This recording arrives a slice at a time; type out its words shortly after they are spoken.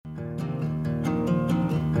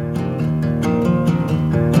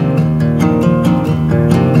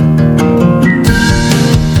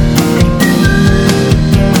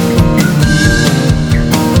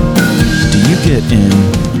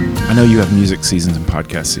music seasons and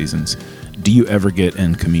podcast seasons. Do you ever get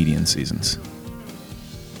in comedian seasons?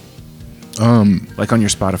 Like on your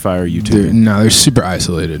Spotify or YouTube? They're super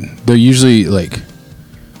isolated. They're usually like,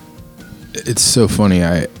 it's so funny.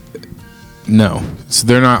 So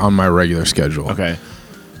they're not on my regular schedule. Okay.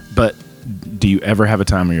 But do you ever have a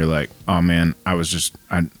time where you're like, oh man, I was just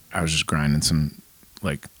grinding some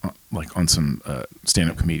like on some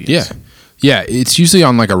stand-up comedians? Yeah. It's usually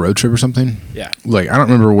on like a road trip or something. Yeah. Like I don't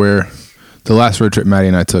remember where the last road trip Maddie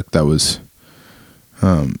and I took. That was,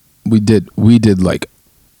 we did like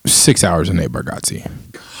 6 hours in Nate Bargatze.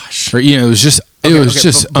 Gosh. Or, it was just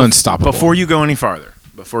unstoppable. Before you go any farther,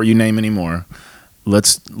 before you name any more,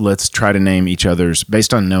 let's try to name each other's,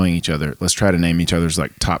 based on knowing each other, let's try to name each other's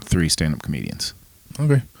like top 3 stand-up comedians.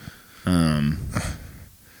 Okay.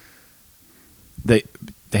 They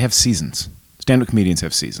have seasons. Stand-up comedians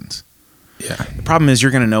have seasons. Yeah. The problem is you're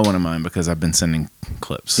going to know one of mine because I've been sending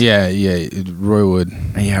clips. Yeah. Roy Wood.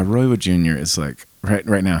 Yeah, Roy Wood Jr. is like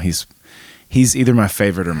right now he's either my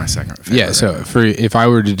favorite or my second favorite. Yeah, so if I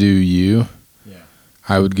were to do you,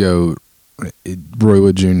 I would go Roy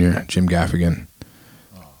Wood Jr., Jim Gaffigan.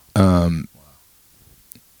 And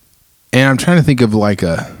I'm trying to think of I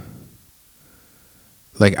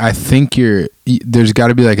think there's got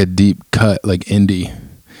to be like a deep cut, like indie.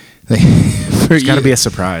 It's got to be a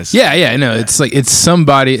surprise. Yeah, I know. It's like, it's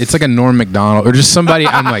somebody, it's like a Norm Macdonald or just somebody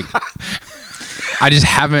I'm like, I just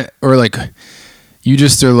haven't, or like, you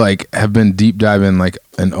just are like, have been deep diving like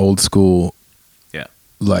an old school,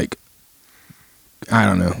 like, I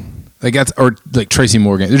don't know. Like that's, or like Tracy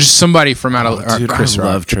Morgan. There's just somebody from out of Chris Rock.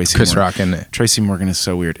 I love Tracy Morgan. Chris Rock in it. Tracy Morgan is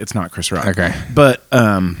so weird. It's not Chris Rock. Okay. But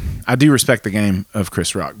I do respect the game of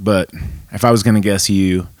Chris Rock. But if I was going to guess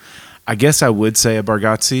you, I guess I would say a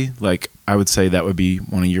Bargatze. Like I would say that would be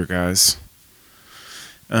one of your guys.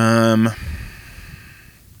 I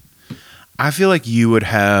feel like you would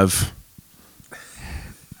have.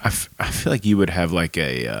 I feel like you would have like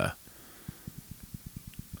a.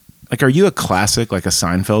 Like, are you a classic, like a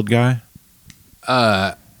Seinfeld guy?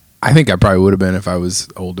 I think I probably would have been if I was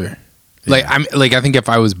older. Yeah. I think if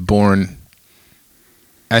I was born,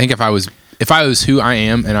 if I was who I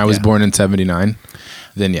am and I was born in 79,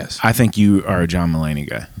 then yes. I think you are a John Mulaney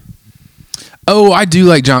guy. Oh, I do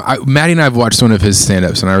like John. Maddie and I have watched one of his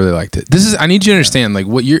stand-ups and I really liked it. I need you to understand, like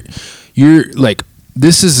what you're like,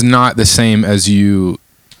 this is not the same as you,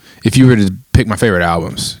 if you were to pick my favorite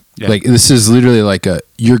albums. Yeah. Like this is literally like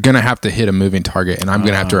you're gonna have to hit a moving target, and I'm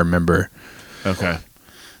gonna have to remember. Okay,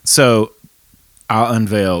 so I'll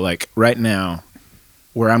unveil like right now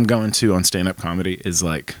where I'm going to on stand-up comedy is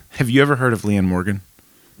like. Have you ever heard of Leanne Morgan?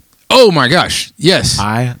 Oh my gosh, yes.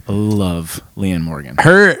 I love Leanne Morgan.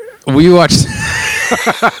 We watched.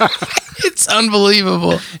 It's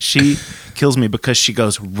unbelievable. She kills me because she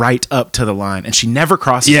goes right up to the line and she never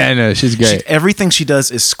crosses. Yeah, I know. She's great. Everything she does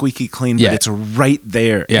is squeaky clean, but it's right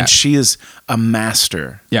there. Yeah. And she is a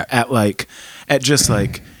master at just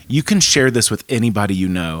like, you can share this with anybody you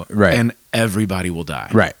know, right? And everybody will die.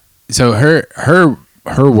 Right. So her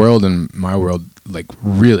world and my world like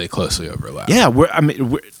really closely overlap. Yeah.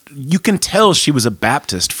 You can tell she was a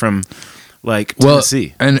Baptist from like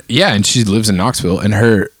Tennessee. And she lives in Knoxville and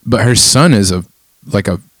her son is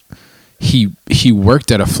he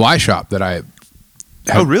worked at a fly shop that I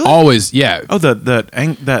Oh really? Always, Oh,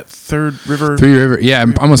 that Third River. Three River. Yeah,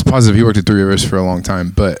 I'm almost positive he worked at Three Rivers for a long time.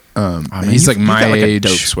 But he's like my got age. A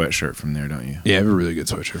dope sweatshirt from there, don't you? Yeah, I have a really good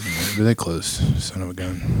sweatshirt from there. But they closed. Son of a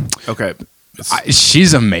gun. Okay,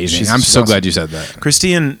 she's amazing. I'm so glad you said that.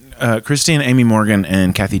 Christine, Amy Morgan,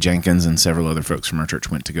 and Kathy Jenkins, and several other folks from our church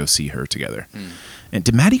went to go see her together. And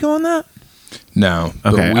did Maddie go on that? No.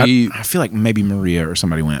 Okay, I feel like maybe Maria or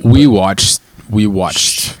somebody went. We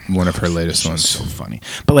watched one of her latest ones. So funny.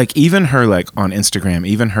 But like even her like on Instagram,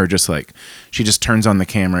 even her just like she just turns on the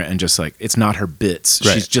camera and just like it's not her bits.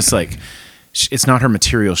 Right. She's just like it's not her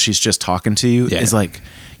material. She's just talking to you. Yeah. It's like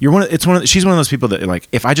she's one of those people that like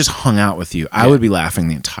if I just hung out with you, I would be laughing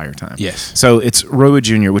the entire time. Yes. So it's Roy Wood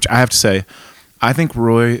Jr., which I have to say, I think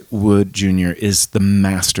Roy Wood Jr. is the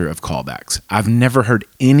master of callbacks. I've never heard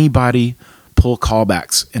anybody pull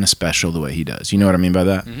callbacks in a special the way he does. You know what I mean by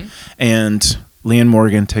that? Mm-hmm. And Leanne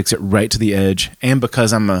Morgan takes it right to the edge. And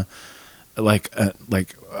because I'm a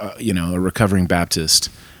recovering Baptist,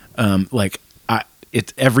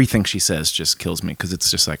 everything she says just kills me because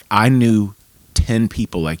it's just like I knew 10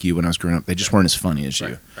 people like you when I was growing up. They just weren't as funny as you.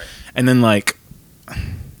 Right. And then like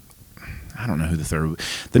I don't know who the third.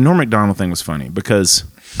 The Norm Macdonald thing was funny because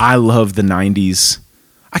I love the 90s.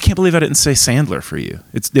 I can't believe I didn't say Sandler for you.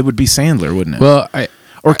 It would be Sandler, wouldn't it? Well,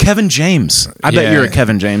 or Kevin James. I bet you're a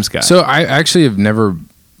Kevin James guy. So I actually have never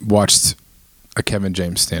watched a Kevin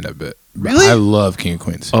James stand-up bit. Really? I love King of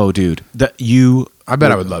Queens. Oh, dude, I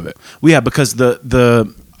bet I would love it. Well, yeah, because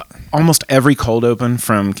the almost every cold open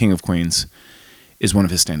from King of Queens is one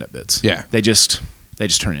of his stand-up bits. Yeah. They just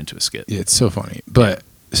turn it into a skit. Yeah, it's so funny. But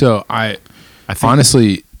so I think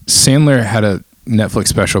honestly, Sandler had a Netflix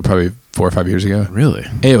special probably 4 or 5 years ago. Really?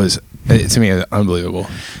 To me, it was unbelievable.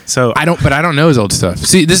 So I don't know his old stuff.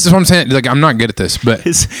 See, this is what I'm saying. Like, I'm not good at this, but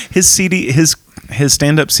his CD, his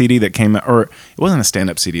stand-up CD that came out, or it wasn't a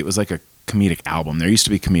stand-up CD, it was like a comedic album. There used to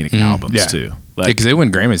be comedic albums too. Like, because they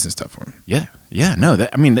win Grammys and stuff for him. Yeah, no, they're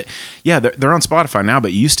on Spotify now,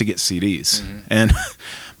 but you used to get CDs. And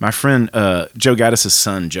my friend Joe Gaddis's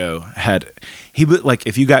son Joe he would, like,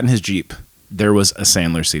 if you got in his Jeep, there was a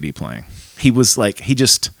Sandler CD playing. He was like, he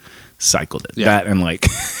just cycled it. That and like,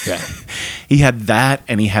 he had that,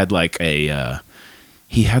 and he had like an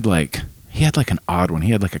odd one.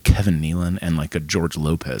 He had like a Kevin Nealon and like a George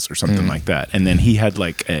Lopez or something like that. And then he had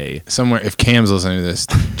like somewhere. If Cam's listening to this,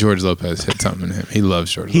 George Lopez hit something in him. He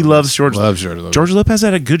loves George. He Lopez. loves George Lopez. George Lopez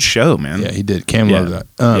had a good show, man. Yeah, he did. Cam loved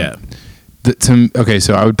that. Okay,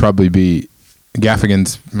 so I would probably be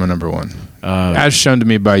Gaffigan's my number one, as shown to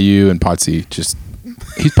me by you and Potsy.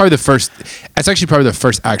 He's probably the first. That's actually probably the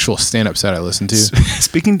first actual stand-up set I listened to.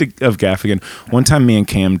 Speaking of Gaffigan, one time me and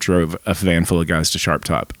Cam drove a van full of guys to Sharp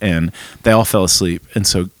Top, and they all fell asleep, and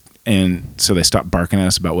so they stopped barking at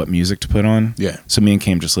us about what music to put on. Yeah. So me and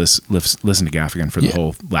Cam just listened to Gaffigan for the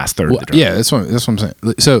whole last third of the drive. Yeah, that's what I'm saying.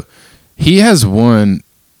 So he has one,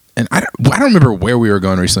 and I don't remember where we were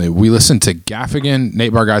going recently. We listened to Gaffigan,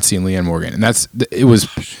 Nate Bargatze, and Leanne Morgan, and I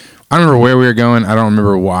don't remember where we were going. I don't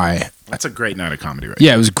remember why. That's a great night of comedy, right?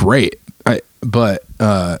 Yeah, it was great. But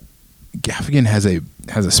Gaffigan has a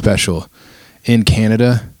special in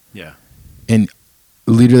Canada. Yeah. And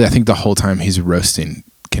literally, I think the whole time he's roasting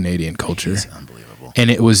Canadian culture. It's unbelievable.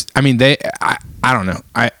 And it was, I mean, I don't know.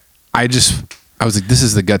 I was like, this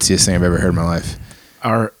is the gutsiest thing I've ever heard in my life.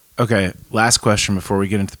 Okay, last question before we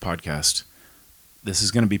get into the podcast. This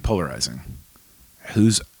is going to be polarizing.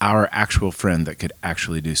 Who's our actual friend that could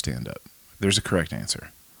actually do stand-up? There's a correct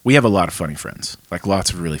answer. We have a lot of funny friends, like lots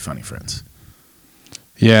of really funny friends.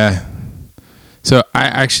 Yeah. So I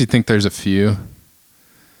actually think there's a few.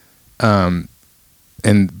 And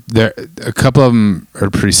a couple of them are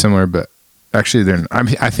pretty similar, but actually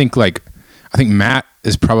I think Matt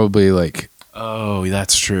is probably like. Oh,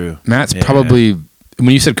 that's true. Matt's probably, when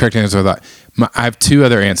you said correct answer, I thought I have two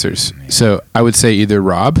other answers. So I would say either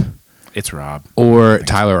Rob. It's Rob. Or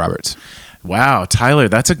Tyler Roberts. Wow, Tyler,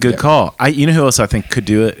 that's a good call. You know who else I think could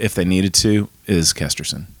do it if they needed to is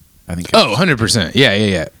Kesterson. I think. 100%.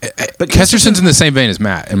 Yeah. But Kesterson's in the same vein as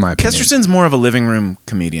Matt, in my opinion. Kesterson's more of a living room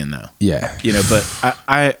comedian, though. Yeah. You know, but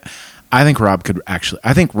I think Rob could actually.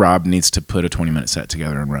 I think Rob needs to put a 20-minute set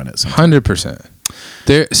together and run it.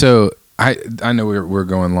 100%. So I know we're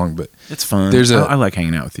going long, but it's fun. I like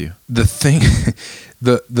hanging out with you. The thing,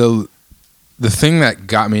 the thing that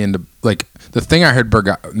got me into, like, the thing I heard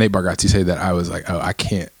Nate Bargatze say that I was like, oh, I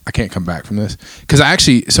can't come back from this, because I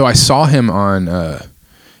saw him on.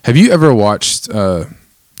 Have you ever watched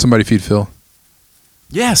Somebody Feed Phil?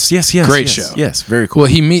 Yes. Great show. Yes, very cool.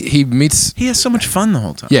 Well, he meets. He has so much fun the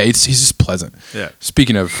whole time. Yeah, he's just pleasant. Yeah.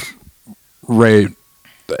 Speaking of Ray,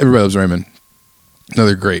 everybody loves Raymond.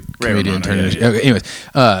 Another great comedian. Yeah. Okay, anyways,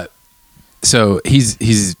 so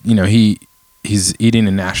he's eating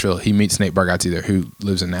in Nashville. He meets Nate Bargatze there, who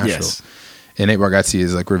lives in Nashville. Yes. And Nate Bargatze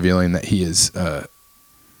is like revealing that he is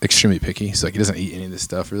extremely picky. So like he doesn't eat any of this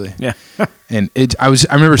stuff really. Yeah. And I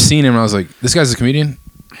remember seeing him and I was like, this guy's a comedian.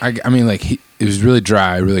 I mean, like it was really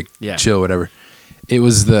dry, really chill, whatever. It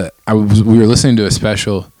was we were listening to a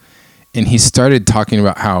special, and he started talking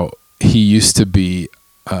about how he used to be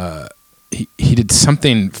he did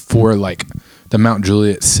something for like the Mount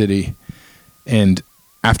Juliet city, and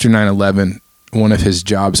after 9/11, one of his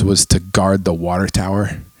jobs was to guard the water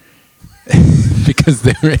tower because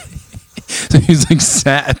they were. So he's like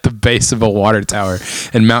sat at the base of a water tower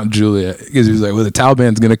in Mount Juliet because he was like, well, the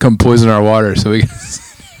Taliban's gonna come poison our water, so we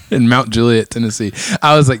in Mount Juliet, Tennessee.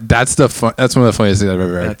 I was like, that's one of the funniest things I've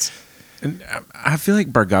ever heard. And I feel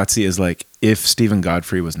like Bargatze is like if Stephen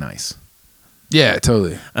Godfrey was nice. Yeah,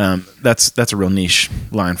 totally. That's a real niche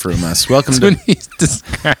line from us. Welcome to when he's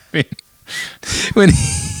describing when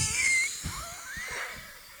he.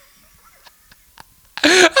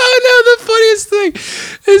 Oh no! The funniest thing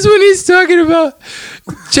is when he's talking about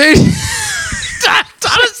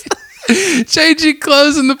changing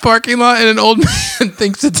clothes in the parking lot, and an old man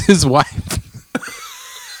thinks it's his wife.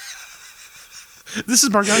 This is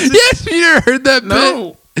Bargatze? Yes, you never heard that bit?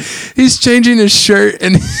 No. He's changing his shirt,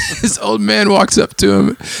 and his old man walks up to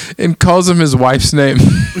him and calls him his wife's name.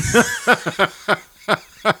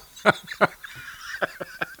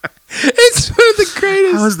 It's one of the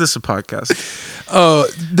greatest. How is this a podcast? Oh,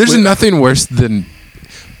 there's nothing worse than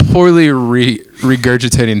poorly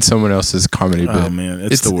regurgitating someone else's comedy bit. Oh man,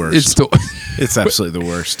 it's the worst. It's absolutely the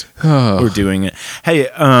worst. We're doing it. Hey,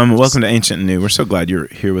 welcome to Ancient and New. We're so glad you're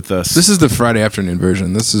here with us. This is the Friday afternoon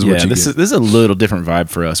version. This is what you this get. is a little different vibe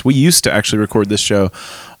for us. We used to actually record this show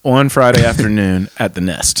on Friday afternoon at the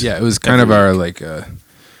Nest. Yeah, it was kind of our like.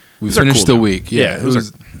 We finished the week. Yeah, it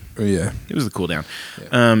was. It was the cool down.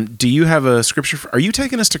 Yeah. Do you have a scripture? Are you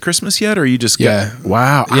taking us to Christmas yet, or are you just?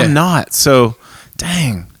 Wow, yeah. I'm not. So,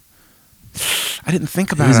 dang. I didn't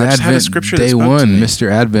think about it. I just had a scripture day that spoke one, to me. Mr.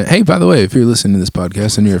 Advent. Hey, by the way, if you're listening to this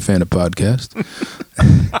podcast and you're a fan of podcasts,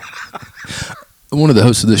 one of the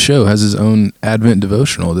hosts of the show has his own Advent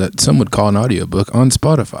devotional that some would call an audiobook on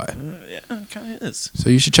Spotify. Yeah, it kind of is. So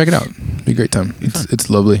you should check it out. It'd be a great time. It's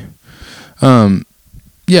lovely.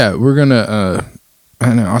 Yeah, we're gonna.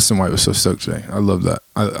 I know Austin White was so stoked today. I love that.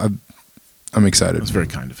 I'm excited. It was very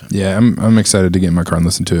kind of him. Yeah, I'm excited to get in my car and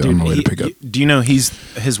listen to it on my way to pick up. Do you know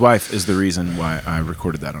his wife is the reason why I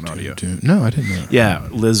recorded that on audio? No, I didn't know. Yeah,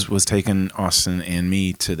 Liz was taking Austin and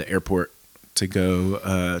me to the airport to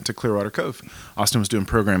go to Clearwater Cove. Austin was doing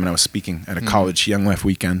program and I was speaking at a college Young Life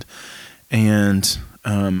weekend, and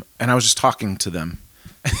I was just talking to them,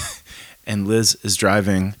 and Liz is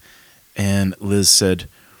driving, and Liz said,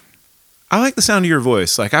 I like the sound of your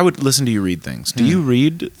voice. Like, I would listen to you read things. Do you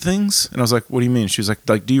read things? And I was like, what do you mean? She was like,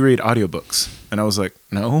 do you read audiobooks? And I was like,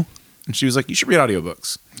 no. And she was like, you should read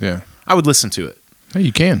audiobooks. Yeah. I would listen to it. Oh,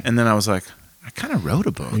 you can. And then I was like, I kind of wrote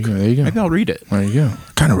a book. There you go. Maybe I'll read it. There you go.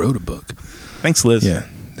 I kind of wrote a book. Thanks, Liz. Yeah.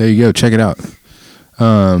 There you go. Check it out.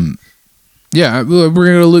 Yeah, we're going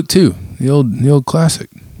to go to Luke 2, the old classic.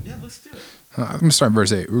 Yeah, let's do it. I'm going to start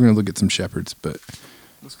verse 8. We're going to look at some shepherds, but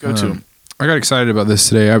let's go to them. I got excited about this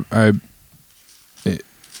today.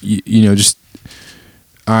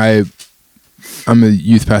 I'm a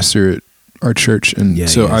youth pastor at our church, and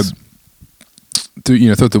throughout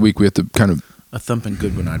the week we have to kind of a thumping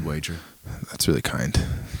good one, I'd wager. That's really kind.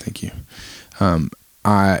 Thank you.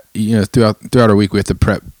 Throughout our week we have to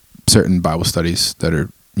prep certain Bible studies that are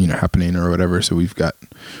happening or whatever. So we've got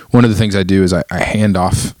one of the things I do is I hand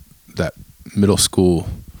off that middle school.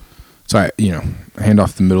 So I hand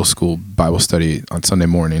off the middle school Bible study on Sunday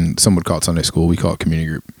morning. Some would call it Sunday school. We call it community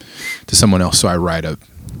group to someone else. So I write up.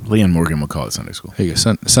 Leon Morgan would call it Sunday school. There you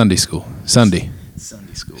go. Sunday school. Sunday.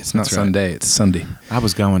 Sunday school. It's not Sunday. It's Sunday. I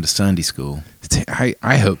was going to Sunday school.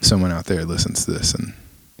 I hope someone out there listens to this and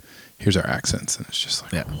hears our accents and it's just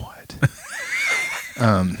like, what?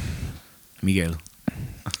 Miguel.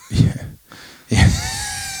 Yeah.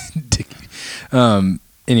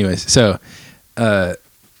 Anyways, so,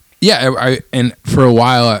 and for a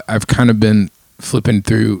while I've kind of been flipping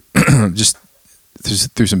through just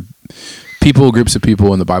through some groups of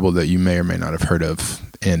people in the Bible that you may or may not have heard of,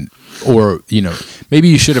 or maybe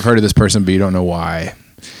you should have heard of this person but you don't know why.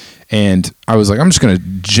 And I was like, I'm just going to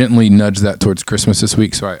gently nudge that towards Christmas this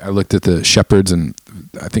week. So I looked at the shepherds, and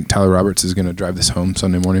I think Tyler Roberts is going to drive this home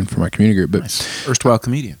Sunday morning for my community group. But nice. Erstwhile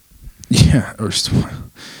comedian. Yeah,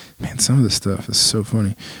 man, some of this stuff is so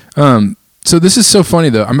funny. So this is so funny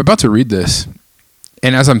though. I'm about to read this,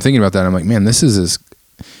 and as I'm thinking about that, I'm like, man, this is as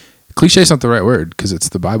cliche is not the right word because it's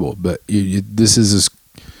the Bible, but this is as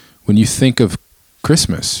when you think of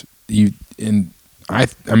Christmas, I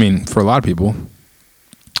mean, for a lot of people,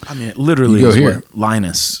 I mean, it literally is what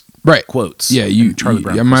Linus quotes. Yeah, Charlie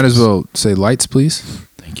Brown. I might as well say lights, please.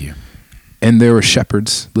 Thank you. And there were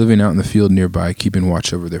shepherds living out in the field nearby, keeping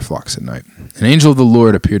watch over their flocks at night. An angel of the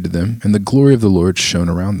Lord appeared to them, and the glory of the Lord shone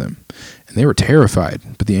around them. And they were terrified.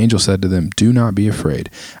 But the angel said to them, "Do not be afraid.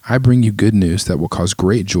 I bring you good news that will cause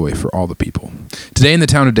great joy for all the people. Today in the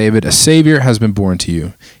town of David, a Savior has been born to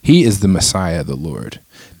you. He is the Messiah, the Lord.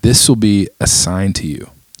 This will be a sign to you.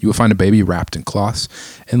 You will find a baby wrapped in cloths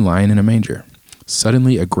and lying in a manger."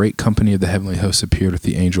 Suddenly a great company of the heavenly hosts appeared with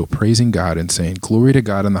the angel, praising God and saying, "Glory to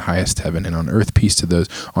God in the highest heaven, and on earth peace to those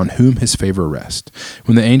on whom his favor rests."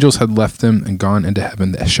 When the angels had left them and gone into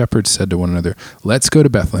heaven, the shepherds said to one another, "Let's go to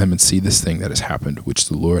Bethlehem and see this thing that has happened, which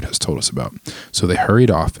the Lord has told us about." So they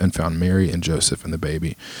hurried off and found Mary and Joseph and the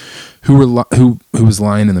baby, who was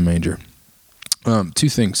lying in the manger. Two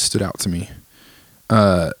things stood out to me.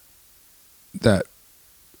 That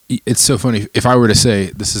it's so funny. If I were to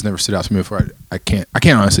say this has never stood out to me before, I can't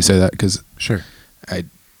honestly say that because I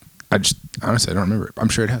just honestly I don't remember it. I'm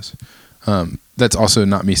sure it has. That's also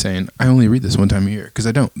not me saying I only read this one time a year because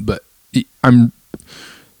I don't. But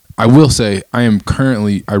I I will say I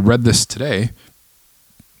read this today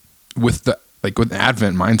with the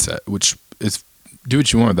Advent mindset, which is do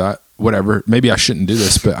what you want with that, whatever. Maybe I shouldn't do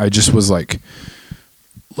this, but I just was like,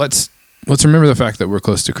 let's remember the fact that we're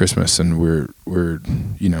close to Christmas and we're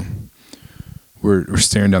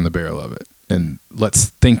staring down the barrel of it, and let's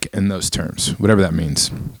think in those terms, whatever that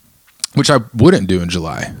means, which I wouldn't do in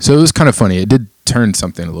July. So it was kind of funny. It did turn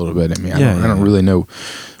something a little bit at me. I don't really know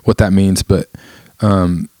what that means, but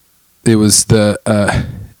it was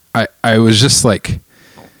I was just like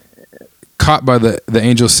caught by the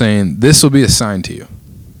angel saying, "This will be a sign to you."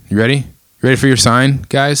 You ready? You ready for your sign,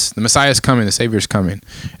 guys? The Messiah is coming. The Savior is coming.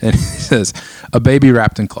 And he says, "A baby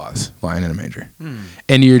wrapped in cloths, lying in a manger."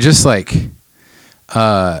 And you're just like,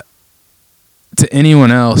 to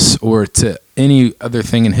anyone else or to any other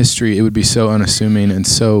thing in history, it would be so unassuming and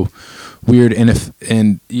so weird.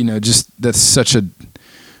 And just that's such a.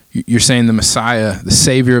 You're saying the Messiah, the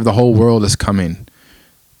Savior of the whole world, is coming.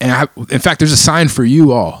 And in fact, there's a sign for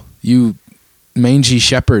you all, you mangy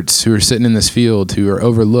shepherds who are sitting in this field, who are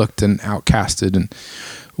overlooked and outcasted and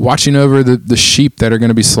watching over the sheep that are going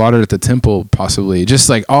to be slaughtered at the temple, possibly. Just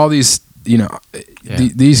like all these,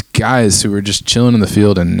 these guys who are just chilling in the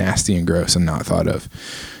field and nasty and gross and not thought of.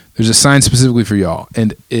 There's a sign specifically for y'all,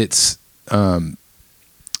 and it's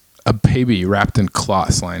a baby wrapped in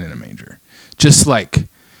cloths lying in a manger. Just like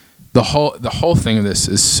the whole thing of this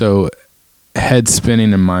is so head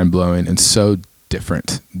spinning and mind blowing and so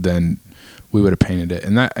different than we would have painted it.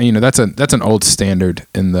 And that, that's an old standard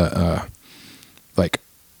in the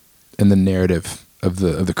in the narrative of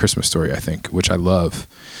the Christmas story, I think, which I love.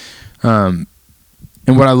 And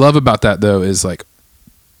what I love about that though is like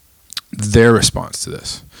their response to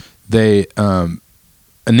this. They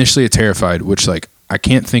initially are terrified, which like I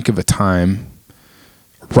can't think of a time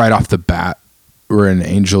right off the bat where an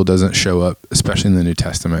angel doesn't show up, especially in the New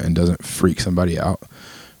Testament, and doesn't freak somebody out.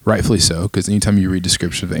 Rightfully so, because anytime you read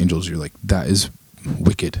description of angels, you're like, that is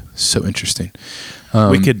wicked, so interesting.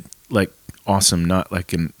 Wicked, like awesome, not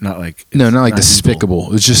like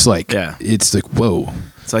despicable. It's just like, it's like, whoa.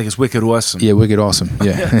 It's like it's wicked awesome. Yeah, wicked awesome.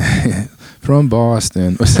 Yeah, from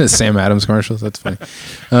Boston. What's that Sam Adams commercials? That's funny.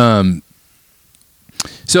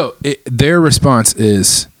 So their response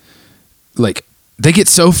is like, they get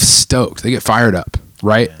so stoked. They get fired up,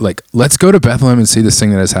 right? Yeah. Like, let's go to Bethlehem and see this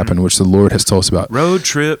thing that has happened, which the Lord has told us about. Road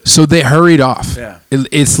trip. So they hurried off. Yeah.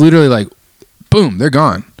 It's literally like, boom, they're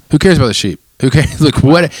gone. Who cares about the sheep? Who cares? Look,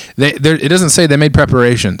 what it doesn't say they made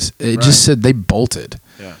preparations. It just said they bolted.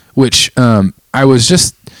 Yeah. Which I was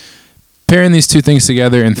just pairing these two things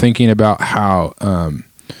together and thinking about how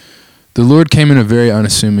the Lord came in a very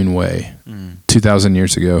unassuming way 2,000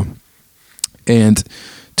 years ago, and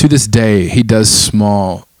to this day, he does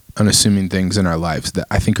small, unassuming things in our lives that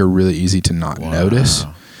I think are really easy to not notice.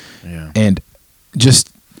 Yeah. And just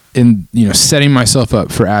in setting myself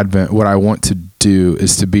up for Advent, what I want to do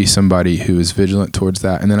is to be somebody who is vigilant towards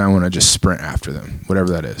that, and then I want to just sprint after them, whatever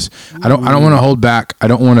that is. I don't want to hold back. I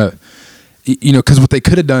don't want to, because what they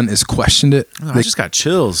could have done is questioned it. Oh, I just got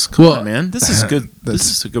chills. Come on, man. This is good. This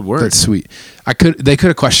is a good word. That's sweet. They could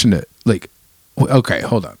have questioned it. Like, okay,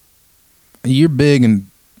 hold on. You're big and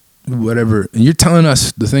whatever, and you're telling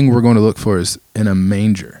us the thing we're going to look for is in a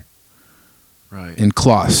manger, right? In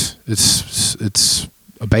cloths. It's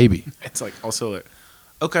a baby. It's like also like,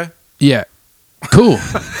 okay, yeah, cool.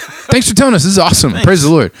 Thanks for telling us. This is awesome. Thanks. Praise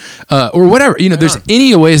the Lord, or whatever. There's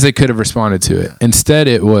any ways they could have responded to it. Instead,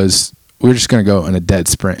 it was we're just going to go in a dead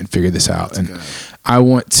sprint and figure this out. That's good. I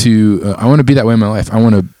want to be that way in my life. I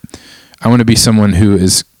want to be someone who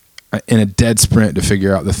is in a dead sprint to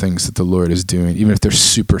figure out the things that the Lord is doing, even if they're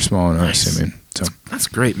super small and unassuming. So that's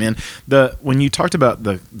great, man. When you talked about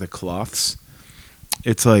the cloths,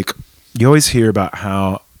 it's like you always hear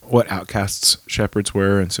about what outcasts shepherds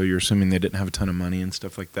were, and so you're assuming they didn't have a ton of money and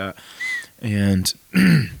stuff like that. And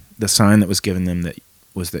the sign that was given them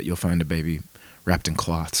was that you'll find a baby wrapped in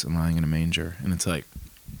cloths and lying in a manger. And it's like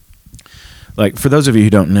for those of you who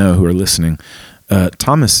don't know, who are listening,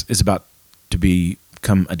 Thomas is about to become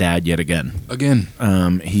a dad yet again.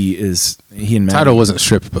 He and Maddie, title wasn't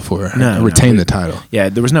stripped before. No, I retained the title. Yeah,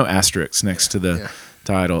 there was no asterisk next to the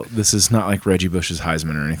title. This is not like Reggie Bush's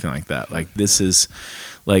Heisman or anything like that. Like, this is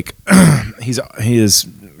like he is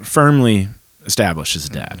firmly established as a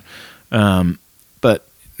dad. But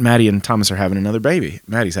Maddie and Thomas are having another baby.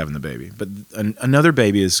 Maddie's having the baby, but another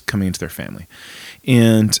baby is coming into their family.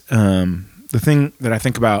 And the thing that I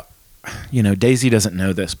think about, Daisy doesn't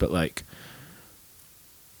know this, but like,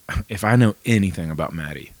 if I know anything about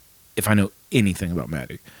Maddie,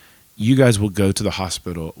 you guys will go to the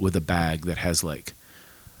hospital with a bag that has like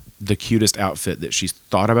the cutest outfit that she's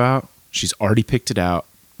thought about. She's already picked it out.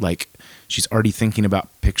 Like, she's already thinking about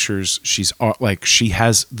pictures. She's like, she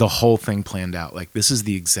has the whole thing planned out. Like, this is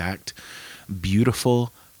the exact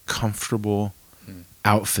beautiful, comfortable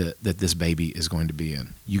outfit that this baby is going to be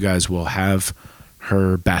in. You guys will have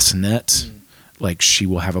her bassinet. Like, she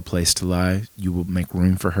will have a place to lie. You will make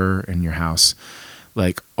room for her in your house.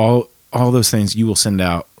 Like, all those things you will send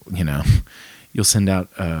out, you know, you'll send out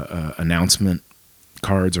announcement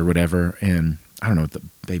cards or whatever. And I don't know what the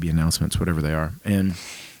baby announcements, whatever they are.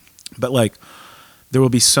 But like, there will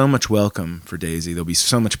be so much welcome for Daisy. There'll be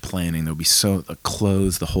so much planning. There'll be the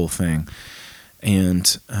clothes, the whole thing.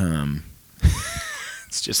 And,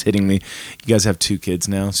 it's just hitting me. You guys have 2 kids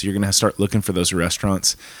now, so you're gonna start looking for those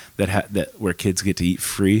restaurants that where kids get to eat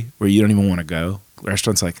free, where you don't even want to go.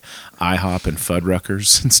 Restaurants like IHOP and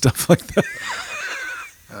Fuddruckers and stuff like that.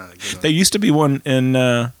 There used to be one in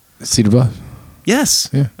Cedar Bluff. Yes,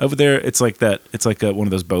 Yeah. Over there. It's like that. It's like one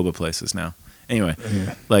of those boba places now. Anyway,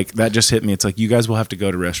 like that just hit me. It's like you guys will have to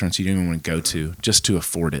go to restaurants you don't even want to go to just to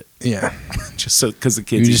afford it. Yeah, just so because the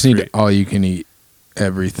kids. You just need all you can eat.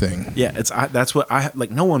 Everything. Yeah, that's what I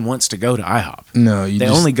like. No one wants to go to IHOP. No, they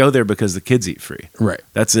only go there because the kids eat free. Right.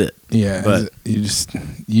 That's it. Yeah, but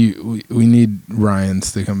we need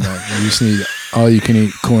Ryan's to come back. We just need all you can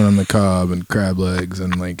eat corn on the cob and crab legs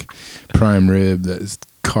and like prime rib that is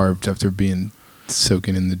carved after being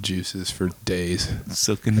soaking in the juices for days.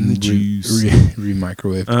 Soaking in the juice.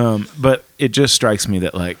 Re-microwave. But it just strikes me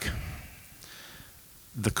that like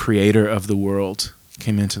the creator of the world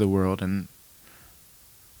came into the world and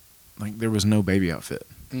like there was no baby outfit,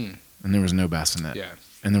 and there was no bassinet,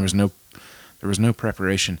 and there was no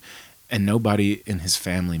preparation, and nobody in his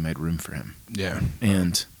family made room for him. Yeah,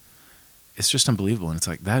 and it's just unbelievable. And it's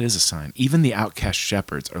like that is a sign. Even the outcast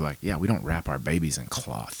shepherds are like, yeah, we don't wrap our babies in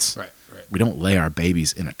cloths. Right. We don't lay our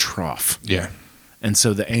babies in a trough. Yeah. And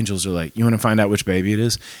so the angels are like, you want to find out which baby it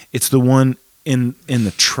is? It's the one in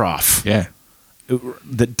the trough. Yeah.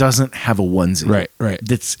 That doesn't have a onesie. Right.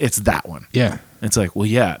 It's that one. Yeah. It's like, well,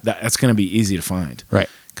 yeah, that's going to be easy to find. Right.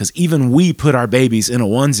 Because even we put our babies in a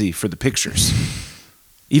onesie for the pictures.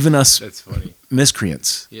 Even us. That's funny.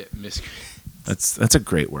 Miscreants. Yeah, miscreants. That's a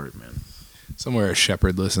great word, man. Somewhere a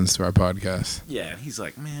shepherd listens to our podcast. Yeah, he's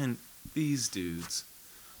like, man, these dudes,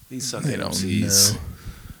 these suck they don't MCs. know.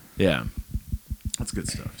 Yeah. That's good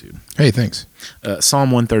stuff, dude. Hey, thanks. Psalm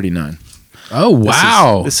 139. Oh,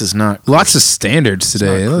 wow. This is not lots of standards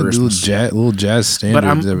today. Little jazz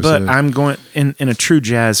standards. But I'm going in a true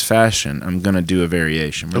jazz fashion. I'm going to do a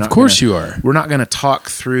variation. Of course you are. We're not going to talk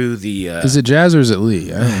through the. Is it jazz or is it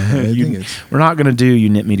Lee? I think it's. We're not going to do "You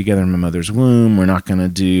Knit Me Together in My Mother's Womb." We're not going to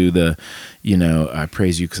do the, I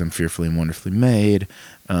praise you because I'm fearfully and wonderfully made.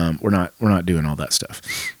 We're not doing all that stuff.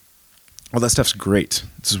 All that stuff's great.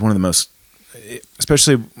 This is one of the most,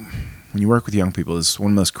 especially when you work with young people, it's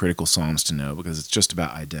one of the most critical psalms to know because it's just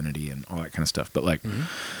about identity and all that kind of stuff. But like,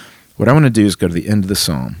 what I want to do is go to the end of the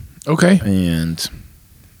psalm. Okay. And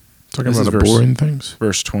talking about the boring things.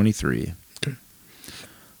 Verse 23. Okay.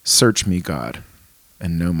 Search me, God,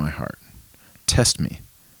 and know my heart. Test me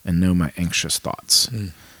and know my anxious thoughts.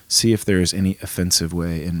 See if there is any offensive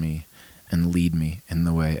way in me and lead me in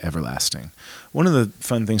the way everlasting. One of the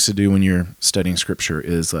fun things to do when you're studying scripture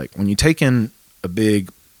is like when you take in a big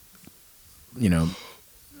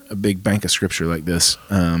bank of scripture like this.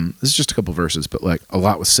 This is just a couple verses, but like a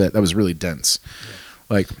lot was said. That was really dense. Yeah.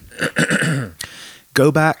 Like,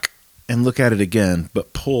 go back and look at it again,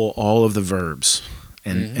 but pull all of the verbs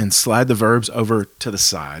and slide the verbs over to the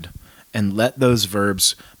side and let those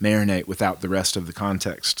verbs marinate without the rest of the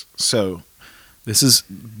context. So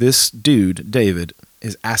this dude, David,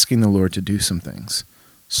 is asking the Lord to do some things.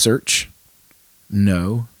 Search,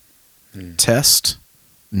 no. Test,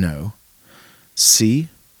 no. See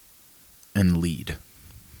and lead.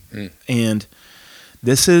 And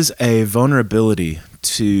this is a vulnerability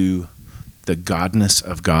to the godness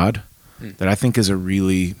of God that I think is a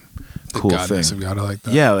really cool thing. The godness of God, I like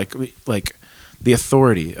that. Yeah, like the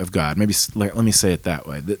authority of God. Maybe let me say it that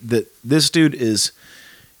way. This dude is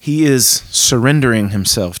surrendering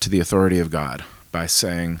himself to the authority of God by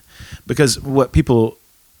saying, because the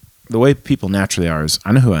way people naturally are is,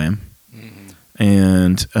 I know who I am.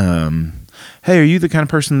 And hey, are you the kind of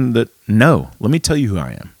person that, no, let me tell you who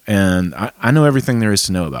I am. And I know everything there is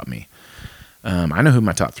to know about me. I know who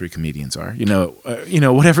my top 3 comedians are,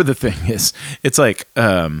 whatever the thing is. It's like,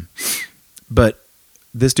 but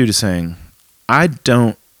this dude is saying, I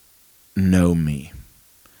don't know me.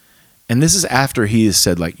 And this is after he has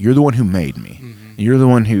said, like, you're the one who made me. You're the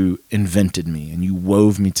one who invented me, and you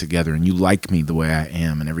wove me together, and you like me the way I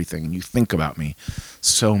am and everything, and you think about me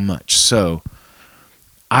so much. So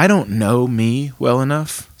I don't know me well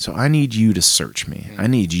enough, so I need you to search me. I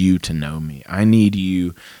need you to know me. I need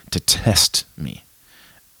you to test me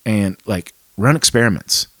and, like, run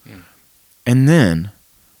experiments. And then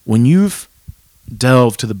when you've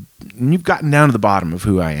when you've gotten down to the bottom of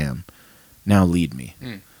who I am, now lead me.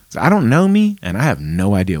 So I don't know me, and I have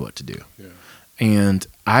no idea what to do. Yeah. And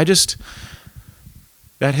that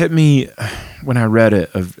hit me when I read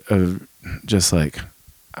it of just like,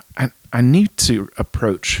 I need to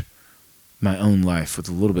approach my own life with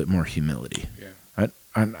a little bit more humility. Yeah.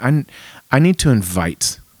 I need to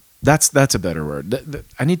invite, that's a better word.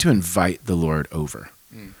 I need to invite the Lord over.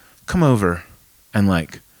 Come over and,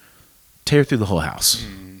 like, tear through the whole house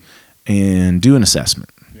and do an assessment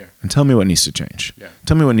and tell me what needs to change. Yeah.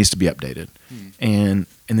 Tell me what needs to be updated and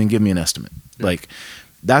then give me an estimate. Yeah. Like,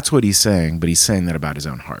 that's what he's saying, but he's saying that about his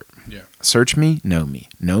own heart. Yeah. Search me, know me,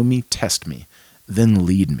 test me, then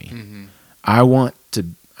lead me. I want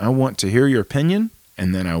to hear your opinion,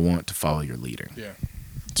 and then I want to follow your leading. Yeah.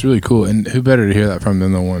 It's really cool. And who better to hear that from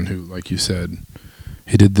than the one who, like you said,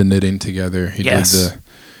 he did the knitting together. He did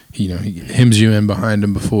he hems you in behind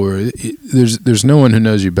him before. There's no one who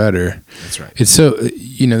knows you better. That's right. It's so,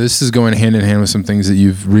 this is going hand in hand with some things that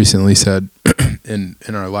you've recently said in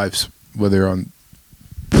our lives, whether on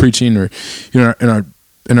preaching or, in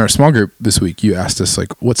our small group this week. You asked us,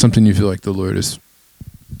 like, what's something you feel like the Lord is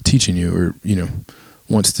teaching you, or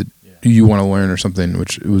wants to you want to learn, or something,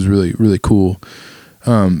 which it was really, really cool.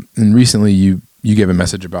 And recently you gave a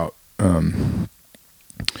message about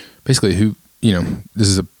basically who, this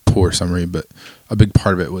is a poor summary, but a big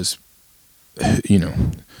part of it was,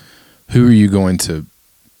 who are you going to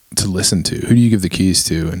listen to? Who do you give the keys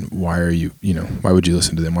to, and why are you, why would you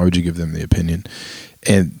listen to them? Why would you give them the opinion?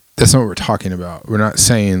 And that's not what we're talking about. We're not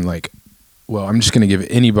saying, like, well, I'm just going to give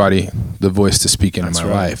anybody the voice to speak into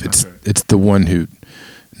my life. It's the one who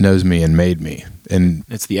knows me and made me, and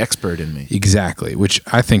it's the expert in me. Exactly, which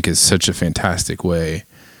I think is such a fantastic way,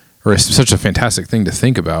 or such a fantastic thing to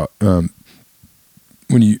think about. When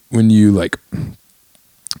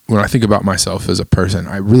I think about myself as a person,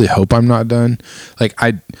 I really hope I'm not done. Like,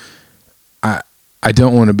 I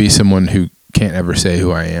don't want to be someone who can't ever say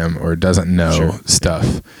who I am or doesn't know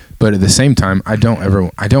stuff. But at the same time, I don't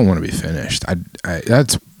want to be finished.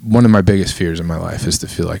 That's one of my biggest fears in my life, is to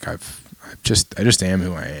feel like I just am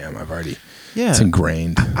who I am. I've already, it's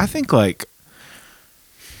ingrained. I think, like,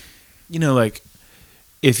 like,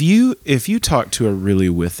 if you talk to a really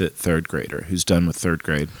with it third grader who's done with third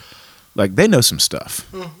grade, like, they know some stuff.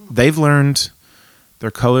 They've learned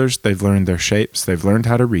their colors, they've learned their shapes, they've learned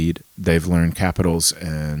how to read, they've learned capitals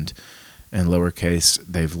and lowercase,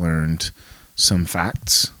 they've learned some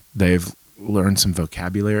facts, they've learned some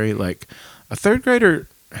vocabulary. Like, a third grader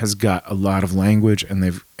has got a lot of language, and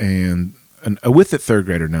a with it third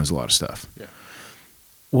grader knows a lot of stuff. Yeah.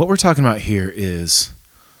 What we're talking about here is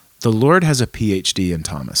the Lord has a PhD in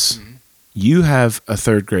Thomas. You have a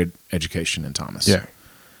third grade education in Thomas. Yeah.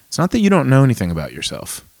 It's not that you don't know anything about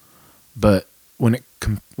yourself, but when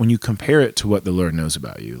you compare it to what the Lord knows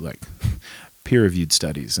about you, like peer-reviewed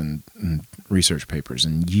studies and research papers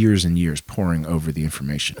and years poring over the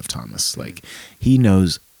information of Thomas, like, he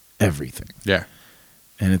knows everything. Yeah.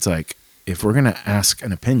 And it's like, if we're going to ask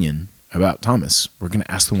an opinion about Thomas, we're going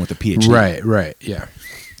to ask them with a PhD. Right. Yeah.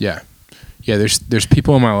 Yeah, there's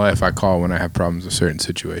people in my life I call when I have problems with certain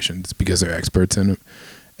situations because they're experts in it.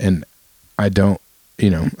 And I don't,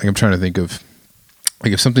 like, I'm trying to think of,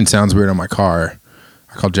 like, if something sounds weird on my car,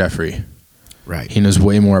 I call Jeffrey. Right. He knows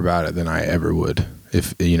way more about it than I ever would.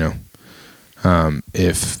 If I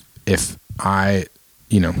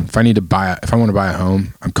need to if I want to buy a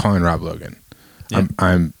home, I'm calling Rob Logan. Yeah.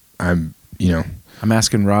 I'm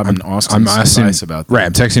asking Rob and Austin advice about that. Right,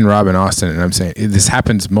 I'm texting Rob and Austin, and I'm saying, this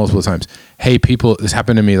happens multiple times. Hey, people, this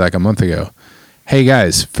happened to me like a month ago. Hey,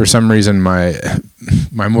 guys, for some reason, my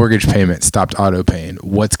mortgage payment stopped auto-paying.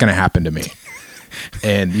 What's going to happen to me?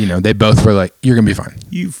 And, they both were like, you're going to be fine.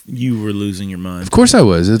 You were losing your mind. Of course I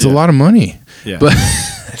was. It's a lot of money. Yeah. But,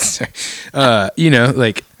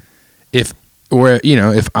 like, if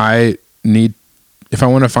I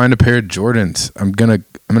want to find a pair of Jordans, I'm gonna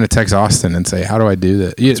text Austin and say, how do I do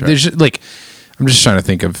that? Yeah, right. There's I'm just trying to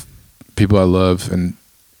think of people I love, and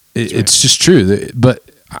it's just true. But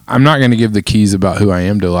I'm not going to give the keys about who I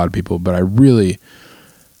am to a lot of people. But I'm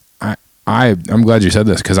glad you said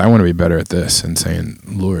this, because I want to be better at this and saying,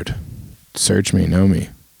 Lord, search me, know me,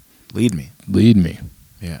 lead me.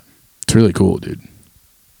 Yeah, it's really cool, dude.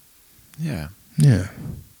 Yeah. Yeah.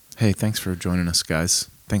 Hey, thanks for joining us, guys.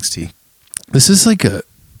 Thanks, T. This is like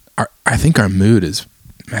I think our mood is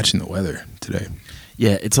matching the weather today.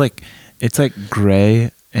 Yeah, it's like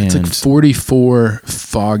gray and It's like 44,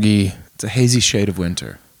 foggy. it's a hazy shade of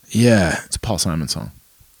winter. Yeah. It's a Paul Simon song.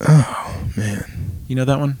 Oh, man. You know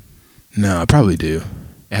that one? No, I probably do.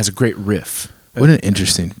 It has a great riff. What an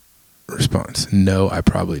interesting response. No, I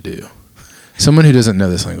probably do. Someone who doesn't know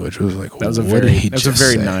this language was like, That was a what did he just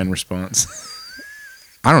very say? 9 response.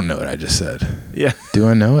 I don't know what I just said. Yeah. Do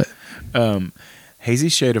I know it? Hazy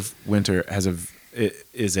Shade of Winter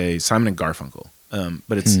is a Simon and Garfunkel,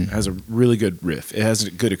 but it has a really good riff. It has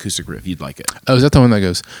a good acoustic riff. You'd like it. Oh, is that the one that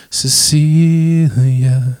goes,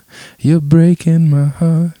 Cecilia, you're breaking my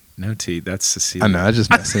heart? No, T. That's Cecilia. I know, I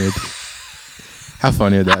just messing with you. How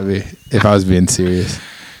funny would that be if I was being serious?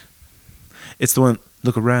 It's the one,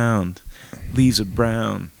 look around, leaves are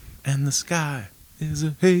brown, and the sky is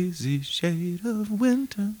a hazy shade of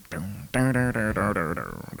winter. It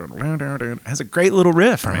has a great little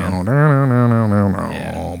riff, man.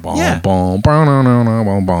 Yeah.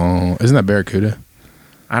 Isn't that Barracuda?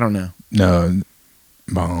 I don't know. No.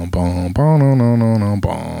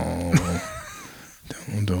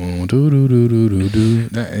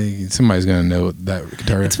 Somebody's gonna know that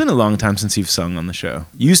guitar. It's been a long time since you've sung on the show.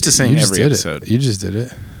 You used to sing every episode. You just did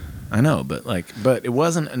it. I know, but it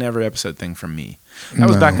wasn't an every episode thing from me. That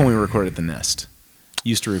was back when we recorded The Nest.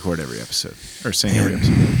 Used to record every episode or sing every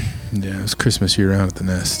episode. Yeah, it was Christmas year round at the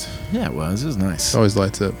Nest. Yeah, it was. It was nice. It always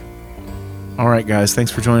lights up. All right, guys.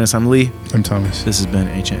 Thanks for joining us. I'm Lee. I'm Thomas. This has been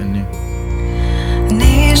HN New.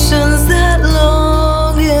 Nations that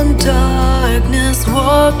long in darkness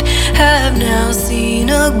walked have now seen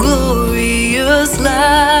a glorious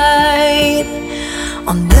light.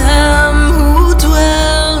 On them who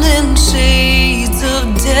dwell in shades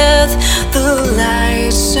of death, the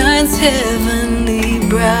light shines heavenly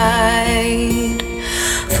bright.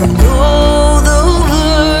 For lo, the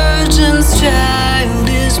Virgin's child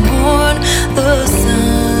is born, the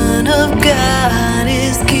Son of God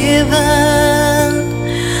is given.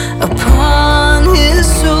 Upon his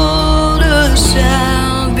shoulders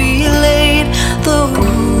shall be laid the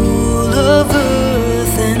rule of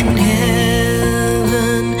earth and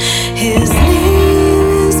heaven. His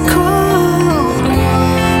name is called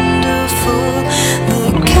Wonderful, the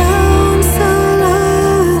Counselor,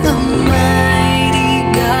 the Mighty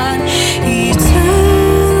God,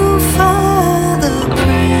 Eternal Father,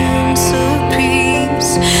 Prince of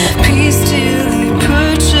Peace, peace till he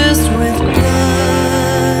purchased with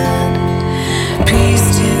blood, peace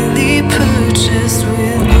till he purchased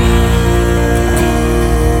with blood.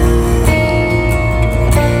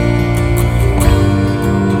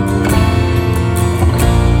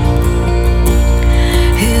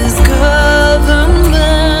 His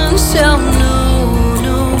government shall know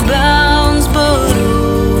no bounds, but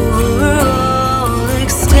over all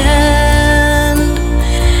extend.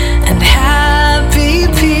 And happy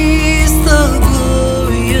peace, the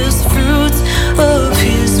glorious fruits of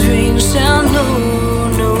his reign shall know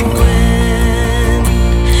no end.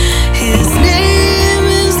 His name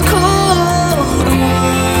is called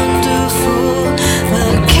Wonderful, the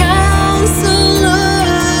Counselor,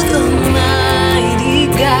 the Mighty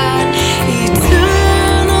God,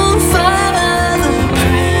 Eternal Father,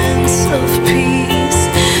 Prince of Peace,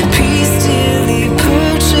 peace till he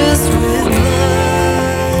purchased with blood,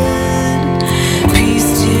 peace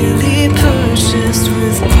till he purchased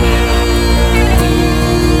with blood.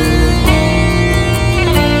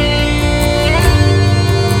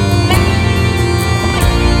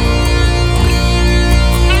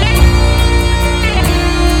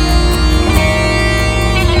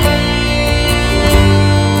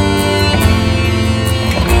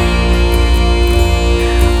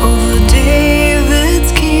 Over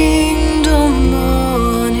David's kingdom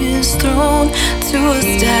on his throne, to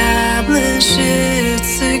establish it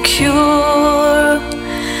secure,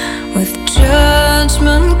 with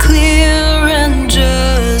judgment clear and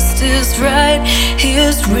justice right,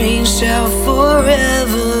 his reign shall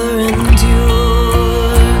forever endure.